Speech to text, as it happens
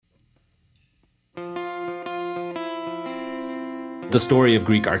The story of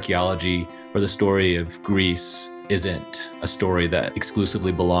Greek archaeology or the story of Greece isn't a story that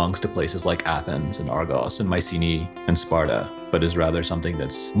exclusively belongs to places like Athens and Argos and Mycenae and Sparta, but is rather something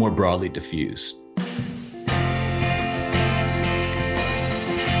that's more broadly diffused.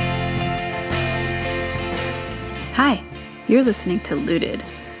 Hi, you're listening to Looted,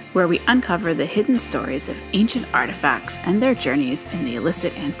 where we uncover the hidden stories of ancient artifacts and their journeys in the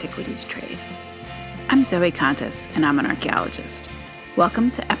illicit antiquities trade. I'm Zoe Contis, and I'm an archaeologist.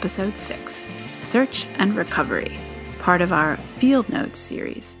 Welcome to Episode 6, Search and Recovery, part of our Field Notes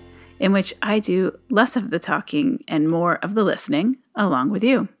series, in which I do less of the talking and more of the listening along with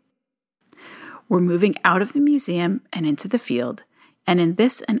you. We're moving out of the museum and into the field, and in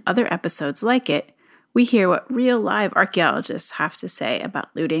this and other episodes like it, we hear what real live archaeologists have to say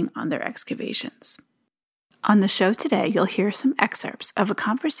about looting on their excavations. On the show today, you'll hear some excerpts of a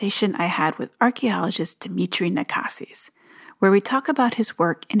conversation I had with archaeologist Dimitri Nakasis, where we talk about his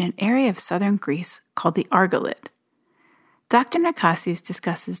work in an area of southern Greece called the Argolid. Dr. Nakasis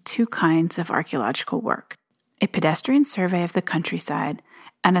discusses two kinds of archaeological work, a pedestrian survey of the countryside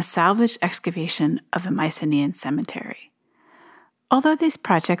and a salvage excavation of a Mycenaean cemetery. Although these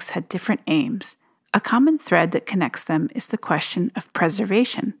projects had different aims, a common thread that connects them is the question of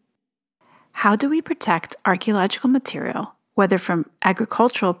preservation. How do we protect archaeological material, whether from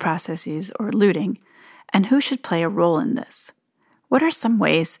agricultural processes or looting, and who should play a role in this? What are some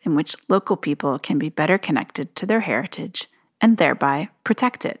ways in which local people can be better connected to their heritage and thereby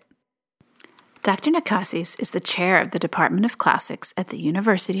protect it? Dr. Nakasis is the chair of the Department of Classics at the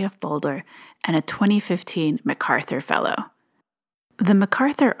University of Boulder and a 2015 MacArthur Fellow. The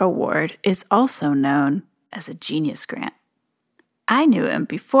MacArthur Award is also known as a Genius Grant. I knew him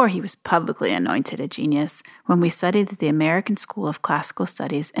before he was publicly anointed a genius when we studied at the American School of Classical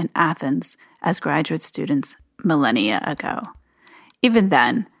Studies in Athens as graduate students millennia ago. Even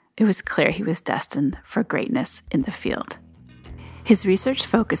then, it was clear he was destined for greatness in the field. His research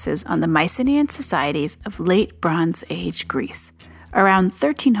focuses on the Mycenaean societies of late Bronze Age Greece, around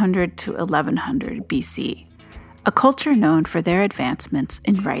 1300 to 1100 BC, a culture known for their advancements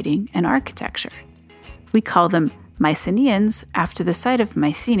in writing and architecture. We call them Mycenaeans after the site of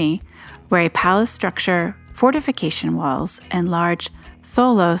Mycenae, where a palace structure, fortification walls, and large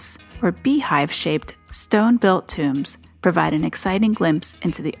tholos or beehive-shaped stone-built tombs provide an exciting glimpse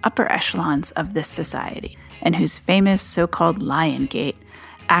into the upper echelons of this society, and whose famous so-called Lion Gate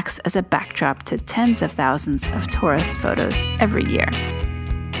acts as a backdrop to tens of thousands of tourist photos every year.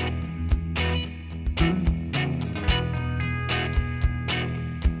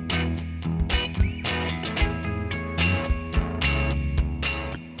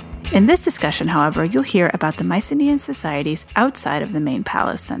 In this discussion, however, you'll hear about the Mycenaean societies outside of the main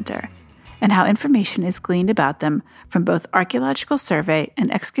palace center, and how information is gleaned about them from both archaeological survey and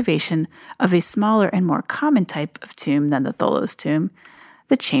excavation of a smaller and more common type of tomb than the Tholos tomb,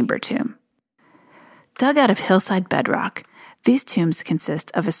 the chamber tomb. Dug out of hillside bedrock, these tombs consist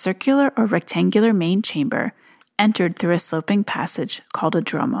of a circular or rectangular main chamber entered through a sloping passage called a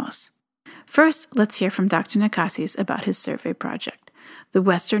dromos. First, let's hear from Dr. Nakasis about his survey project, the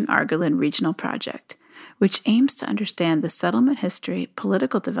Western Argolid Regional Project, which aims to understand the settlement history,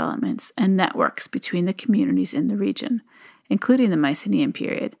 political developments, and networks between the communities in the region, including the Mycenaean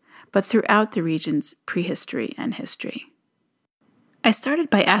period, but throughout the region's prehistory and history. I started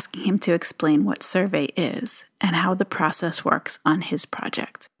by asking him to explain what survey is and how the process works on his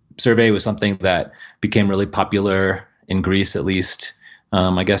project. Survey was something that became really popular in Greece, at least,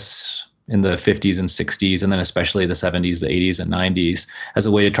 I guess, in the 50s and 60s, and then especially the 70s, the 80s, and 90s, as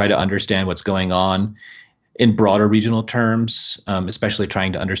a way to try to understand what's going on in broader regional terms, especially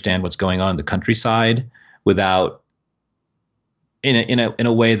trying to understand what's going on in the countryside without, in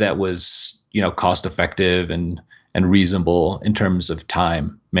a way that was, cost effective and reasonable in terms of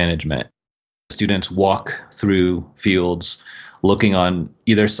time management. Students walk through fields looking on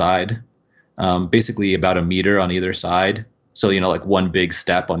either side, basically about a meter on either side. So, like one big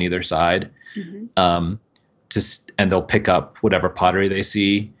step on either side, and they'll pick up whatever pottery they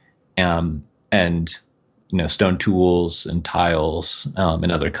see, and, stone tools and tiles,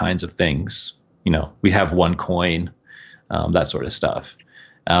 and other kinds of things. We have one coin, that sort of stuff.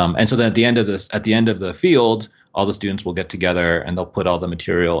 And so then at the end of the field, all the students will get together and they'll put all the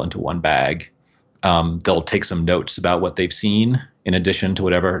material into one bag. They'll take some notes about what they've seen in addition to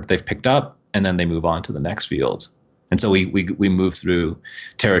whatever they've picked up, and then they move on to the next field. And so we move through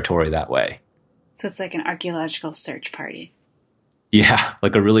territory that way. So it's like an archaeological search party. Yeah,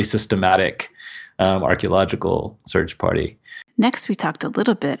 like a really systematic archaeological search party. Next, we talked a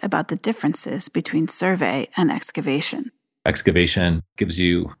little bit about the differences between survey and excavation. Excavation gives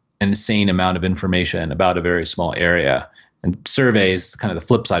you an insane amount of information about a very small area. And surveys, kind of the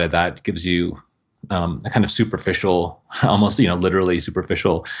flip side of that, it gives you a kind of superficial, almost, literally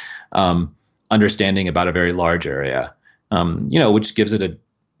superficial understanding about a very large area, which gives it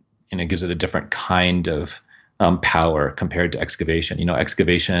a different kind of power compared to excavation.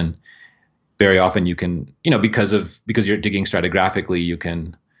 Excavation, very often you can, because you're digging stratigraphically,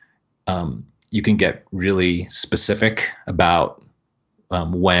 you can get really specific about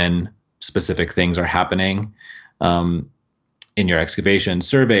when specific things are happening. In your excavation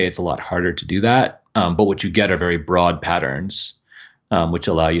survey, it's a lot harder to do that. But what you get are very broad patterns, which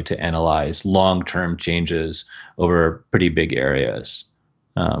allow you to analyze long-term changes over pretty big areas.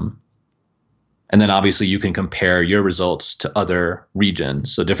 And then obviously you can compare your results to other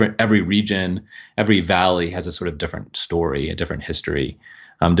regions. So every region, every valley has a sort of different story, a different history,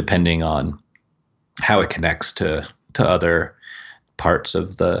 depending on how it connects to other parts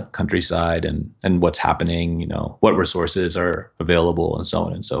of the countryside and what's happening, what resources are available and so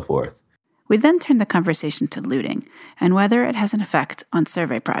on and so forth. We then turn the conversation to looting and whether it has an effect on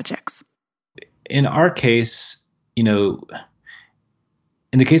survey projects. In our case, in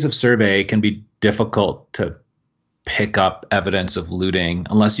the case of survey, it can be difficult to pick up evidence of looting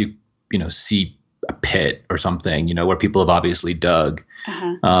unless you see a pit or something, where people have obviously dug.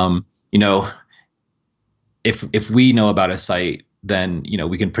 If we know about a site, then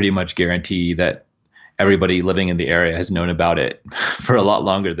we can pretty much guarantee that everybody living in the area has known about it for a lot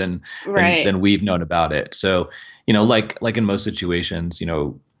longer than we've known about it. So like in most situations,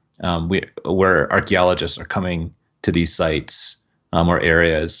 where archaeologists are coming to these sites or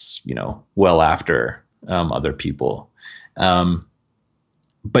areas, well after other people.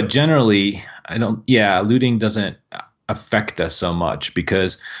 But generally, looting doesn't affect us so much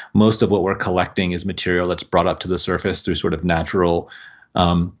because most of what we're collecting is material that's brought up to the surface through sort of natural,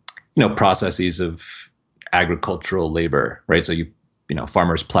 processes of agricultural labor, right? So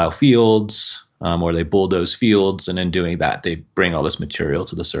farmers plow fields or they bulldoze fields, and in doing that, they bring all this material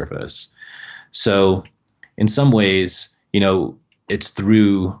to the surface. So in some ways, it's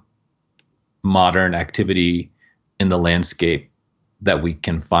through modern activity in the landscape that we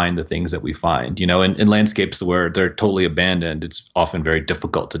can find the things that we find. In landscapes where they're totally abandoned, it's often very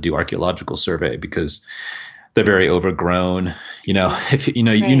difficult to do archaeological survey because they're very overgrown. If you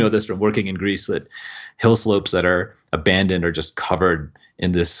know this from working in Greece, that hill slopes that are abandoned are just covered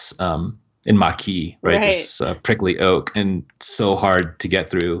in this in maki, right? This prickly oak, and so hard to get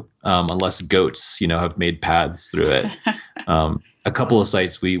through unless goats, have made paths through it. A couple of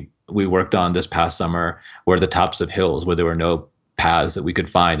sites we worked on this past summer were the tops of hills where there were no paths that we could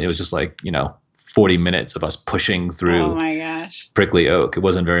find. It was just 40 minutes of us pushing through oh my gosh, prickly oak. It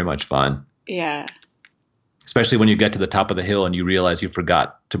wasn't very much fun. Yeah. Especially when you get to the top of the hill and you realize you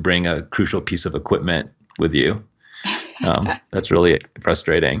forgot to bring a crucial piece of equipment with you. That's really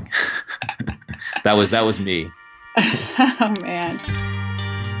frustrating. That was me. Oh man.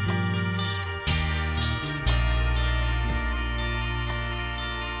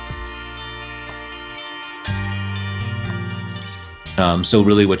 So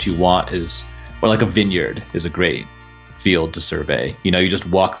really what you want is, or like a vineyard is a great field to survey. You just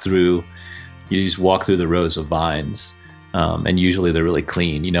walk through the rows of vines, and usually they're really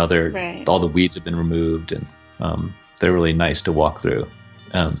clean. All the weeds have been removed, and they're really nice to walk through.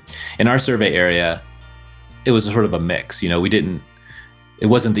 In our survey area, it was sort of a mix. It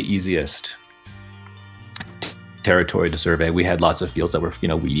wasn't the easiest territory to survey. We had lots of fields that were,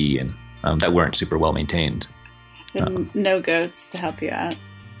 weedy and that weren't super well maintained. No goats to help you out.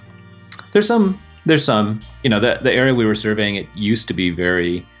 There's some, the area we were surveying, it used to be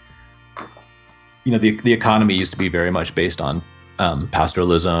very, the economy used to be very much based on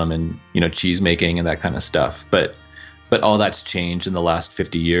pastoralism and, cheese making and that kind of stuff. But all that's changed in the last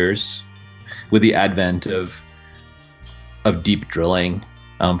 50 years with the advent of deep drilling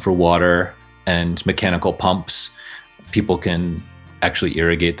for water and mechanical pumps. People can actually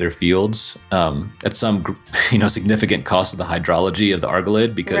irrigate their fields at some significant cost of the hydrology of the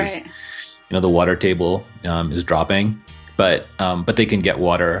Argolid because the water table is dropping, but they can get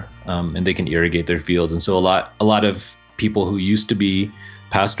water and they can irrigate their fields. And so a lot of people who used to be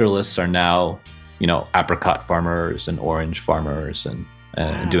pastoralists are now apricot farmers and orange farmers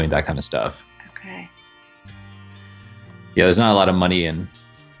and doing that kind of stuff. Okay. Yeah, there's not a lot of money in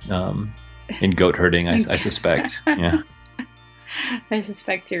goat herding, I suspect. Yeah. I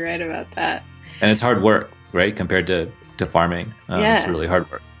suspect you're right about that. And it's hard work, right? Compared to farming. It's really hard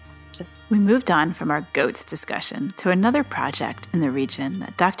work. We moved on from our goats discussion to another project in the region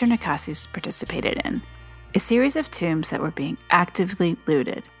that Dr. Nakasis participated in, a series of tombs that were being actively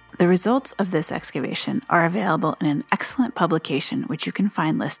looted. The results of this excavation are available in an excellent publication which you can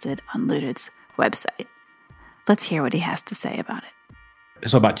find listed on Looted's website. Let's hear what he has to say about it.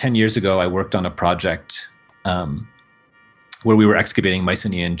 So about 10 years ago, I worked on a project where we were excavating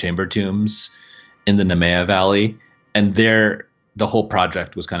Mycenaean chamber tombs in the Nemea Valley. And there, the whole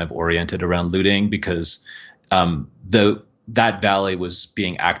project was kind of oriented around looting because that valley was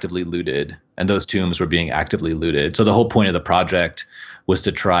being actively looted and those tombs were being actively looted. So the whole point of the project was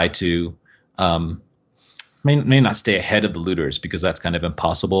to try to may not stay ahead of the looters because that's kind of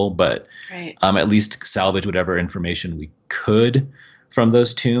impossible, but right. At least salvage whatever information we could from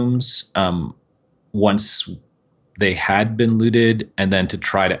those tombs once they had been looted, and then to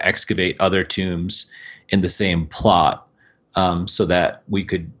try to excavate other tombs in the same plot so that we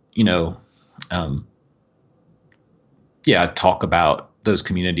could, talk about those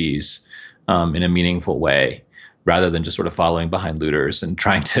communities in a meaningful way, rather than just sort of following behind looters and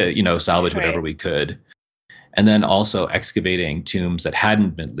trying to, salvage whatever we could. And then also excavating tombs that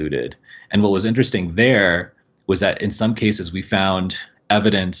hadn't been looted. And what was interesting there was that in some cases we found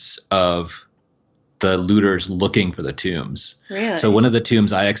evidence of the looters looking for the tombs. Really? So one of the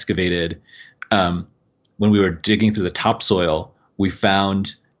tombs I excavated, when we were digging through the topsoil, we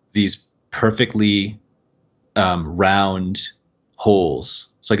found these perfectly round holes.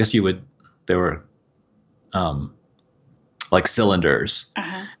 So I guess they were like cylinders,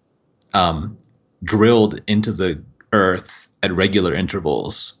 drilled into the earth at regular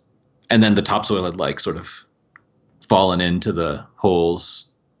intervals. And then the topsoil had like sort of fallen into the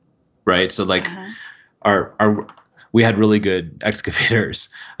holes, right? So like we had really good excavators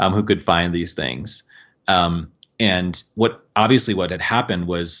who could find these things. And what had happened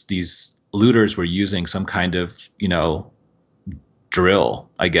was these looters were using some kind of, drill,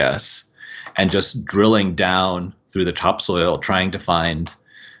 I guess, and just drilling down through the topsoil, trying to find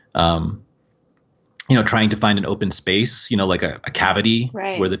an open space, like a cavity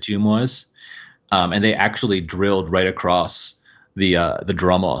where the tomb was. And they actually drilled right across the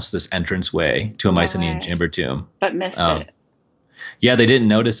dromos, this entranceway to a Mycenaean chamber tomb. But missed it. Yeah, they didn't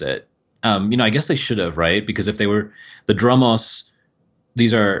notice it. I guess they should have, right? Because if they were the dromos,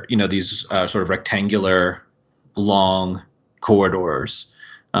 these are, these sort of rectangular, long corridors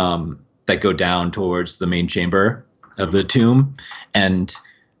that go down towards the main chamber of the tomb, and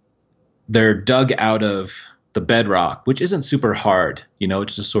they're dug out of the bedrock, which isn't super hard.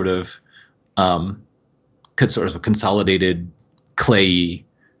 It's just sort of a consolidated clayey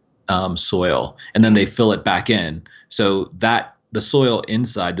soil, and then they fill it back in so that the soil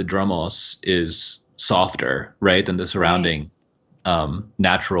inside the dromos is softer, right, than the surrounding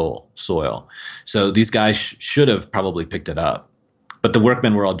natural soil. So these guys should have probably picked it up, but the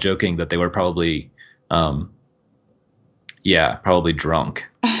workmen were all joking that they were probably drunk,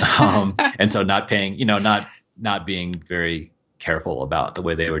 and so not paying, not being very careful about the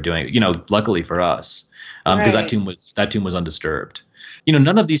way they were doing it. Luckily for us, because that tomb was undisturbed.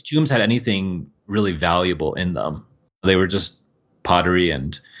 None of these tombs had anything really valuable in them. They were just pottery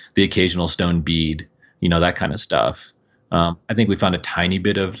and the occasional stone bead, that kind of stuff. I think we found a tiny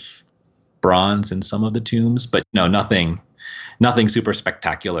bit of bronze in some of the tombs, but nothing super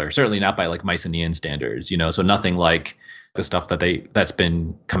spectacular. Certainly not by like Mycenaean standards, so nothing like the stuff that's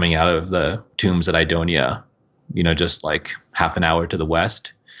been coming out of the tombs at Idonia, just like half an hour to the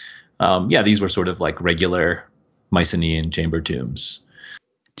west. These were sort of like regular Mycenaean chamber tombs.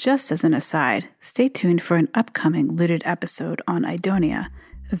 Just as an aside, stay tuned for an upcoming Looted episode on Idonia,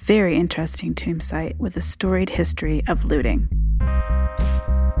 a very interesting tomb site with a storied history of looting.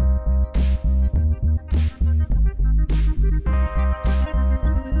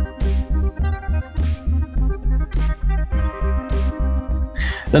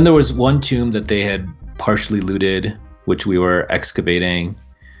 Then there was one tomb that they had partially looted, which we were excavating,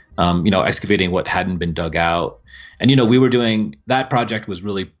 excavating what hadn't been dug out. And, we were doing, that project was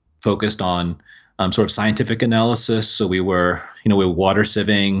really focused on sort of scientific analysis. So we were water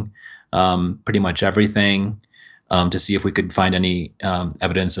sieving pretty much everything to see if we could find any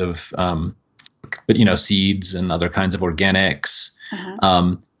evidence of, seeds and other kinds of organics.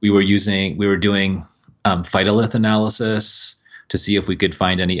 We were doing phytolith analysis to see if we could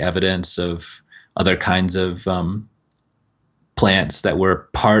find any evidence of other kinds of plants that were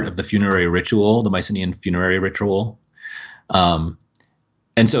part of the funerary ritual, the Mycenaean funerary ritual. And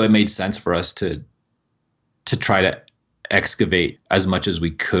so it made sense for us to try to excavate as much as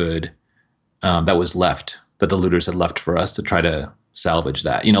we could that was left, that the looters had left for us, to try to salvage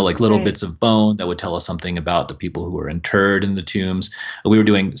that, like little bits of bone that would tell us something about the people who were interred in the tombs. We were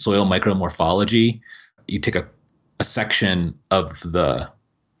doing soil micromorphology, you take a section of the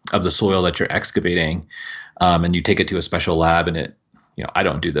soil that you're excavating, and you take it to a special lab, and it, I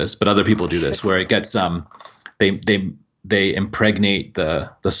don't do this, but other people do this, where it gets they impregnate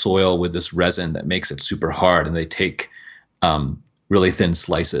the soil with this resin that makes it super hard, and they take really thin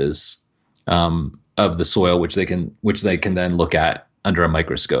slices of the soil, which they can then look at under a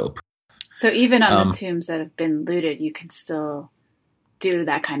microscope. So even on the tombs that have been looted, you can still do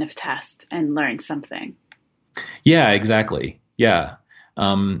that kind of test and learn something. Yeah, exactly. Yeah.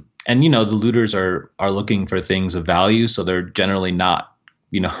 And, the looters are looking for things of value. So they're generally not,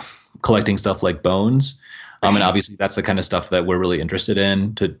 collecting stuff like bones. And obviously that's the kind of stuff that we're really interested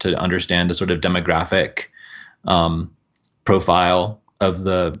in to understand the sort of demographic profile of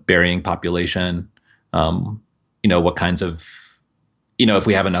the burying population. What kinds of, if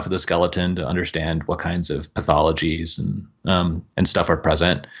we have enough of the skeleton to understand what kinds of pathologies and stuff are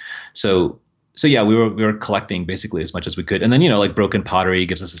present. So yeah, we were collecting basically as much as we could. And then, like broken pottery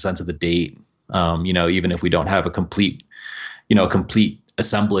gives us a sense of the date. Even if we don't have a complete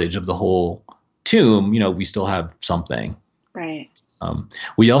assemblage of the whole tomb, we still have something. Right.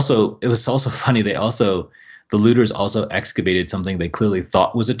 It was also funny. The looters also excavated something they clearly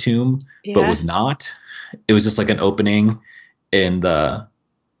thought was a tomb, but was not. It was just like an opening in the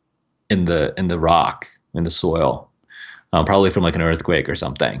rock, in the soil, probably from like an earthquake or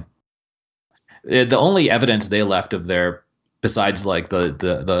something. The only evidence they left of their, besides like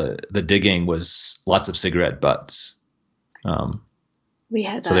the digging, was lots of cigarette butts. We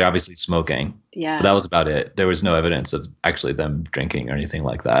had that. So they're obviously smoking. Yeah. But that was about it. There was no evidence of actually them drinking or anything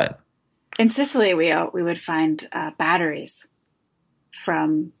like that. In Sicily, we would find batteries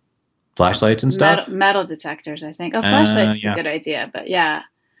from flashlights and stuff. Metal detectors, I think. Flashlights is a good idea, but yeah.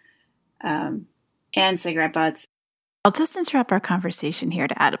 And cigarette butts. I'll just interrupt our conversation here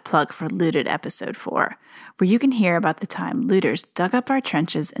to add a plug for Looted Episode 4, where you can hear about the time looters dug up our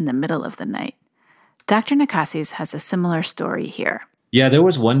trenches in the middle of the night. Dr. Nakasis has a similar story here. Yeah, there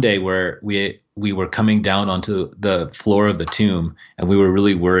was one day where we were coming down onto the floor of the tomb, and we were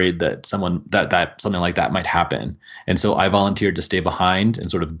really worried that something like that might happen. And so I volunteered to stay behind and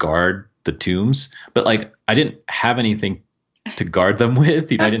sort of guard the tombs. But like, I didn't have anything to guard them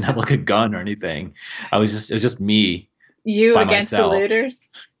with. I didn't have like a gun or anything. It was just me. You against myself. The looters?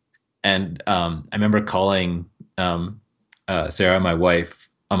 And I remember calling Sarah, my wife,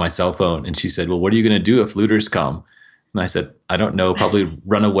 on my cell phone, and she said, "Well, what are you going to do if looters come?" And I said, "I don't know, probably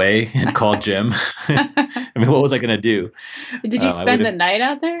run away and call Jim." I mean, what was I going to do? Did you spend the night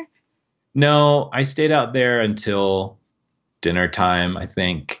out there? No, I stayed out there until dinner time, I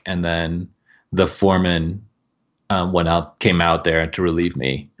think. And then the foreman came out there to relieve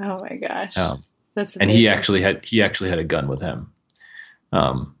me. Oh my gosh. That's amazing. And he actually had a gun with him.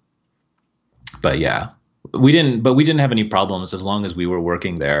 But yeah, we didn't have any problems as long as we were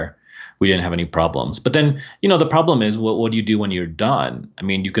working there. We didn't have any problems. But then, the problem is, what do you do when you're done? I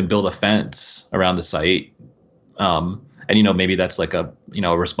mean, you can build a fence around the site. And, maybe that's like a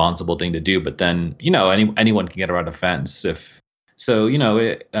responsible thing to do. But then, anyone can get around a fence the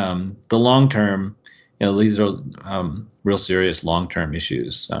long term, these are real serious long term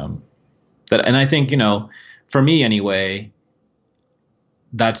issues. And I think, for me anyway,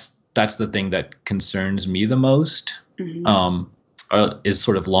 that's the thing that concerns me the most. Mm-hmm. Is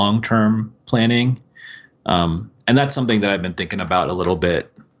sort of long-term planning. And that's something that I've been thinking about a little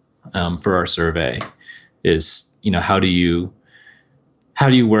bit for our survey is, how do you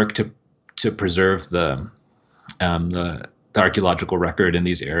work to preserve the archaeological record in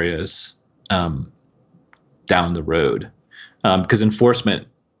these areas down the road? Because enforcement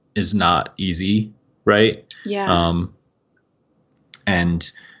is not easy, right? Yeah.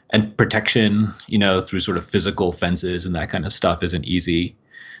 And protection, through sort of physical fences and that kind of stuff isn't easy.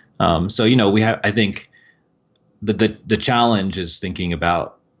 So, I think the challenge is thinking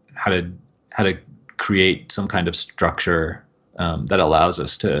about how to create some kind of structure that allows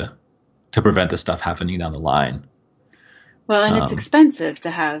us to prevent this stuff happening down the line. Well, and it's expensive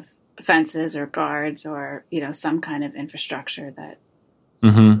to have fences or guards or, some kind of infrastructure that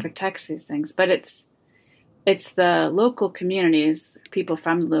protects these things. But it's the local communities, people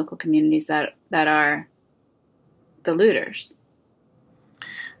from the local communities that are the looters.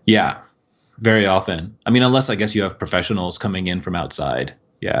 Yeah, very often. I mean, unless I guess you have professionals coming in from outside.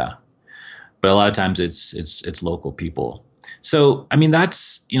 Yeah. But a lot of times it's local people. So, I mean,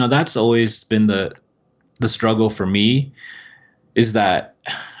 that's always been the struggle for me is that,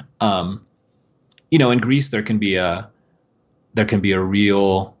 in Greece, there can be a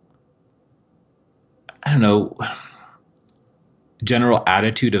real, I don't know, general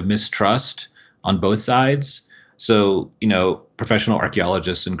attitude of mistrust on both sides. So, professional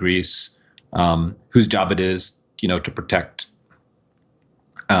archaeologists in Greece, whose job it is, to protect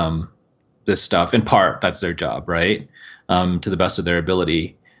this stuff. In part, that's their job, right? To the best of their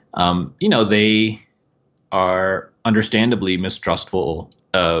ability. They are understandably mistrustful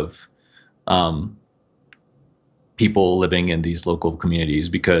of people living in these local communities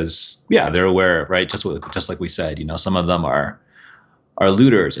because, they're aware, right? Just like we said, some of them are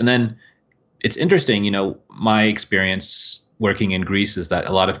looters. And then it's interesting, my experience working in Greece is that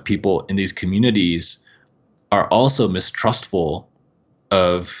a lot of people in these communities are also mistrustful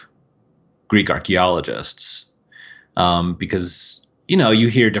of Greek archaeologists because, you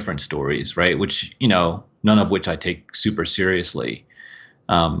hear different stories, right? Which, none of which I take super seriously.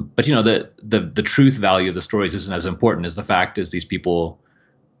 But, the truth value of the stories isn't as important as the fact is these people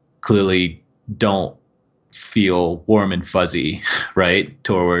clearly don't feel warm and fuzzy, right,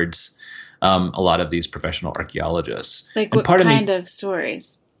 towards a lot of these professional archaeologists. Like what kind of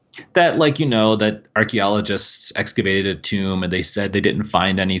stories? That, that archaeologists excavated a tomb and they said they didn't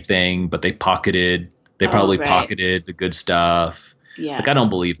find anything, but they pocketed the good stuff. Yeah. Like, I don't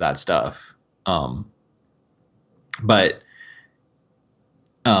believe that stuff. And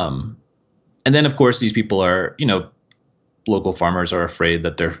then, of course, these people are, local farmers are afraid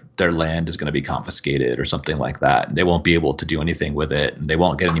that their land is going to be confiscated or something like that. And they won't be able to do anything with it, and they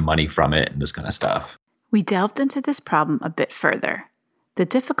won't get any money from it and this kind of stuff. We delved into this problem a bit further, the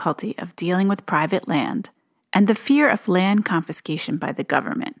difficulty of dealing with private land and the fear of land confiscation by the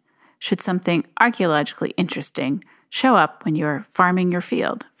government should something archaeologically interesting show up when you're farming your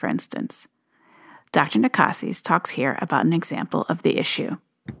field, for instance. Dr. Nakasis talks here about an example of the issue.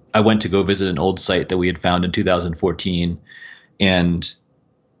 I went to go visit an old site that we had found in 2014, and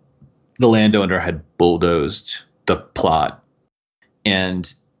the landowner had bulldozed the plot,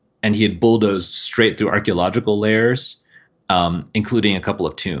 and he had bulldozed straight through archaeological layers, including a couple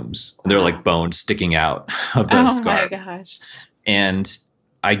of tombs. There were like bones sticking out of the scar. Oh my gosh! And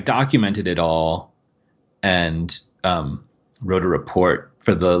I documented it all and wrote a report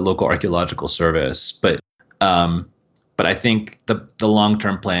for the local archaeological service, but I think the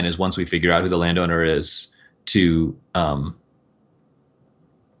long-term plan is once we figure out who the landowner is to, I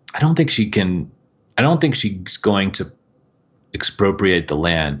don't think she's going to expropriate the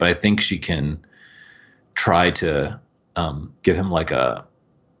land, but I think she can try to give him like a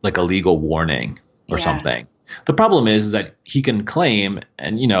legal warning or something. The problem is that he can claim,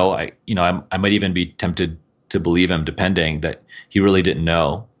 and I might even be tempted to believe him, depending, that he really didn't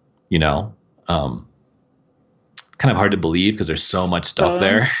know. Kind of hard to believe because there's so much stuff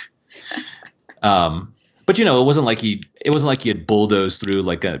there. But it wasn't like he had bulldozed through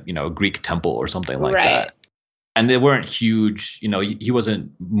like a Greek temple or something like that. And they weren't huge, he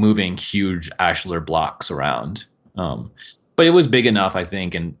wasn't moving huge ashlar blocks around. But it was big enough, I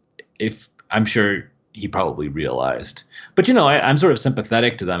think, and I'm sure he probably realized. But I'm sort of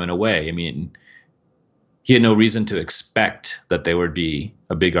sympathetic to them in a way. I mean, he had no reason to expect that there would be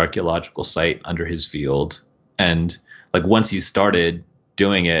a big archaeological site under his field. And like once he started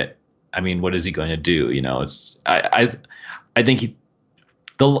doing it, I mean, what is he going to do? I think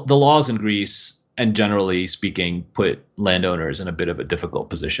the laws in Greece, and generally speaking, put landowners in a bit of a difficult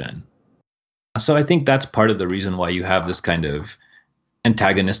position. So I think that's part of the reason why you have this kind of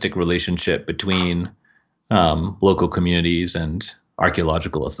antagonistic relationship between local communities and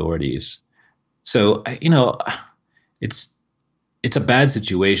archaeological authorities. So it's a bad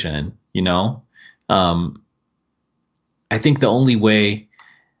situation. I think the only way,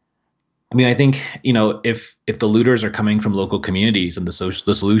 if the looters are coming from local communities, and the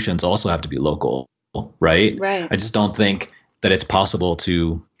solutions also have to be local, right? Right. I just don't think that it's possible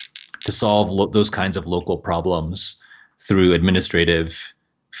to solve those kinds of local problems through administrative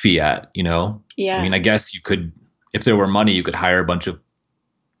fiat, Yeah. I guess you could, if there were money, you could hire a bunch of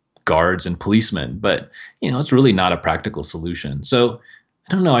guards and policemen, but, it's really not a practical solution. So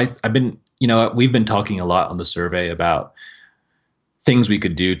I don't know. I've been, we've been talking a lot on the survey about things we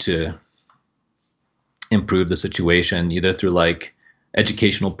could do to improve the situation, either through like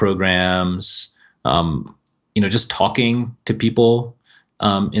educational programs, just talking to people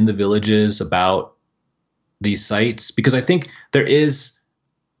in the villages about these sites, because I think there is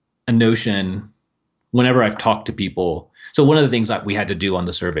a notion whenever I've talked to people. So one of the things that we had to do on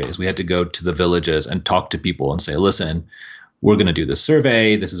the survey is we had to go to the villages and talk to people and say, listen, we're going to do this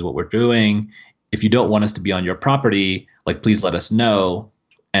survey. This is what we're doing. If you don't want us to be on your property, like, please let us know,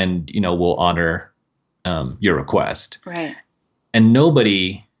 and, we'll honor your request. Right. And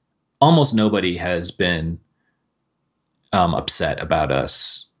almost nobody has been upset about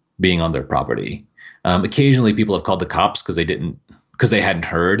us being on their property. Occasionally people have called the cops because they hadn't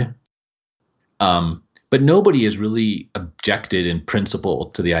heard. But nobody has really objected in principle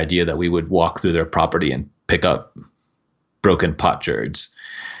to the idea that we would walk through their property and pick up broken potsherds.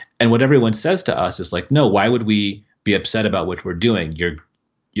 And what everyone says to us is like, no, why would we be upset about what we're doing?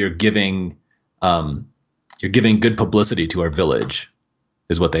 You're giving good publicity to our village,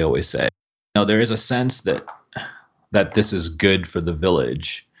 is what they always say. Now, there is a sense that this is good for the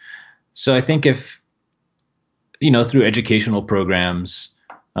village. So I think if, through educational programs,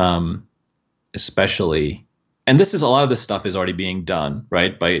 especially, and this is a lot of this stuff is already being done,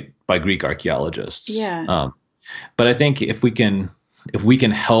 right, by Greek archaeologists. Yeah. But I think if we can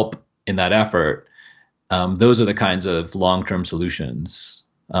help in that effort, those are the kinds of long-term solutions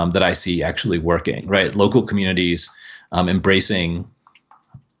that I see actually working, right? Local communities embracing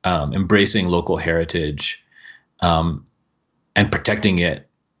local heritage and protecting it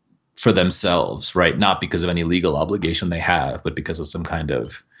for themselves, right? Not because of any legal obligation they have, but because of some kind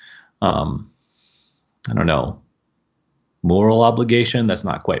of, moral obligation. That's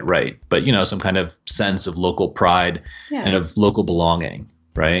not quite right, but some kind of sense of local pride and of local belonging,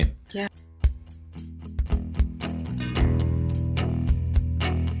 right? Yeah.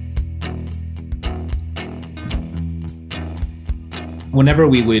 Whenever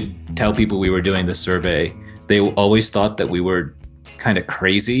we would tell people we were doing this survey, they always thought that we were kind of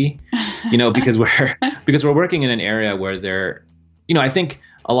crazy, because we're working in an area where I think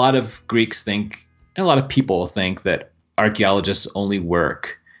a lot of Greeks think, and a lot of people think, that archaeologists only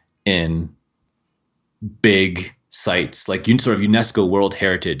work in big sites, like sort of UNESCO World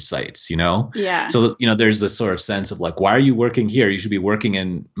Heritage sites, Yeah. So, there's this sort of sense of like, why are you working here? You should be working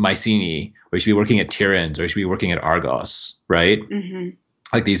in Mycenae, or you should be working at Tiryns, or you should be working at Argos, right? Mm-hmm.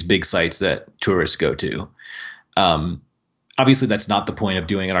 Like these big sites that tourists go to. Obviously, that's not the point of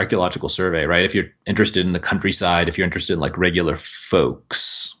doing an archaeological survey, right? If you're interested in the countryside, if you're interested in like regular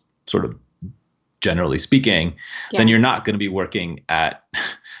folks, sort of generally speaking, then you're not going to be working at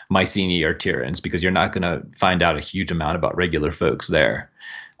Mycenae or Tiryns, because you're not going to find out a huge amount about regular folks there.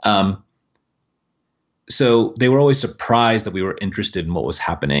 So they were always surprised that we were interested in what was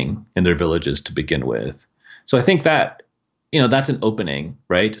happening in their villages to begin with. So I think that, that's an opening,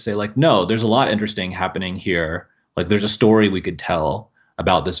 right? To say like, no, there's a lot interesting happening here. Like there's a story we could tell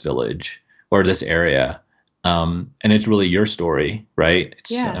about this village or this area. And it's really your story, right?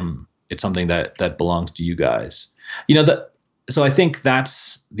 It's something that belongs to you guys. So I think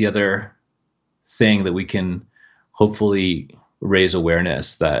that's the other thing that we can hopefully raise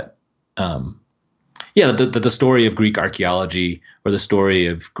awareness that, the story of Greek archaeology or the story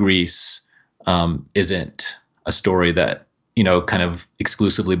of Greece isn't a story that, kind of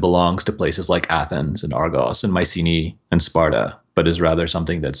exclusively belongs to places like Athens and Argos and Mycenae and Sparta, but is rather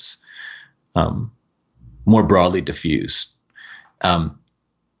something that's more broadly diffused.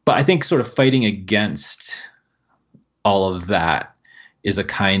 But I think sort of fighting against all of that is a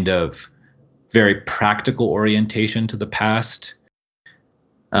kind of very practical orientation to the past.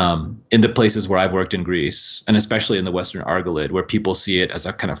 In the places where I've worked in Greece, and especially in the Western Argolid, where people see it as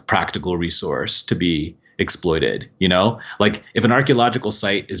a kind of practical resource to be exploited, like if an archaeological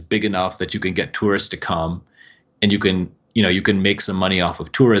site is big enough that you can get tourists to come and you can make some money off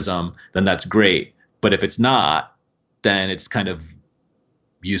of tourism, then that's great. But if it's not, then it's kind of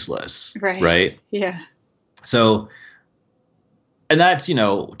useless. Right. Yeah. So, and that's,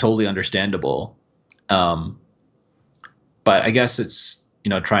 totally understandable. But I guess it's,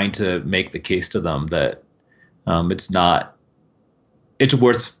 trying to make the case to them that it's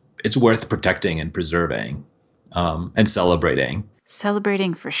worth protecting and preserving and celebrating.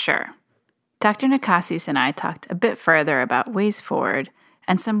 Celebrating for sure. Dr. Nakasis and I talked a bit further about ways forward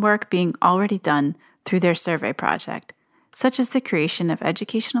and some work being already done through their survey project, such as the creation of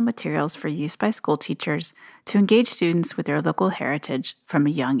educational materials for use by school teachers to engage students with their local heritage from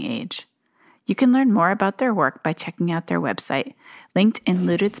a young age. You can learn more about their work by checking out their website, linked in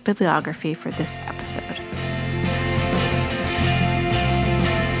Looted's bibliography for this episode.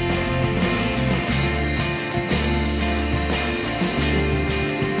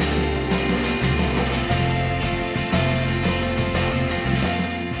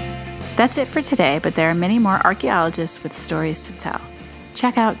 That's it for today, but there are many more archaeologists with stories to tell.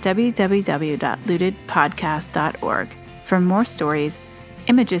 Check out www.lootedpodcast.org for more stories,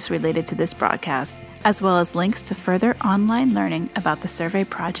 images related to this broadcast, as well as links to further online learning about the survey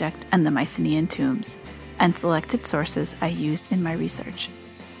project and the Mycenaean tombs, and selected sources I used in my research.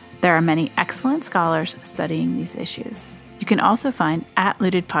 There are many excellent scholars studying these issues. You can also find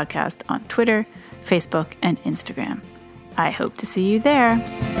 @LootedPodcast on Twitter, Facebook, and Instagram. I hope to see you there.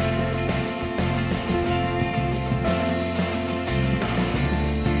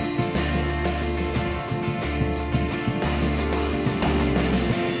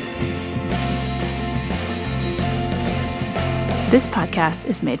 This podcast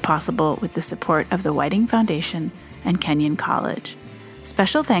is made possible with the support of the Whiting Foundation and Kenyon College.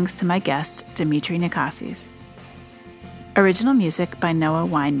 Special thanks to my guest, Dimitri Nakasis. Original music by Noah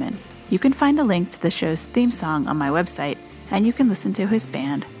Weinman. You can find a link to the show's theme song on my website, and you can listen to his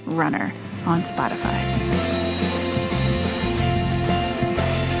band, Runner, on Spotify.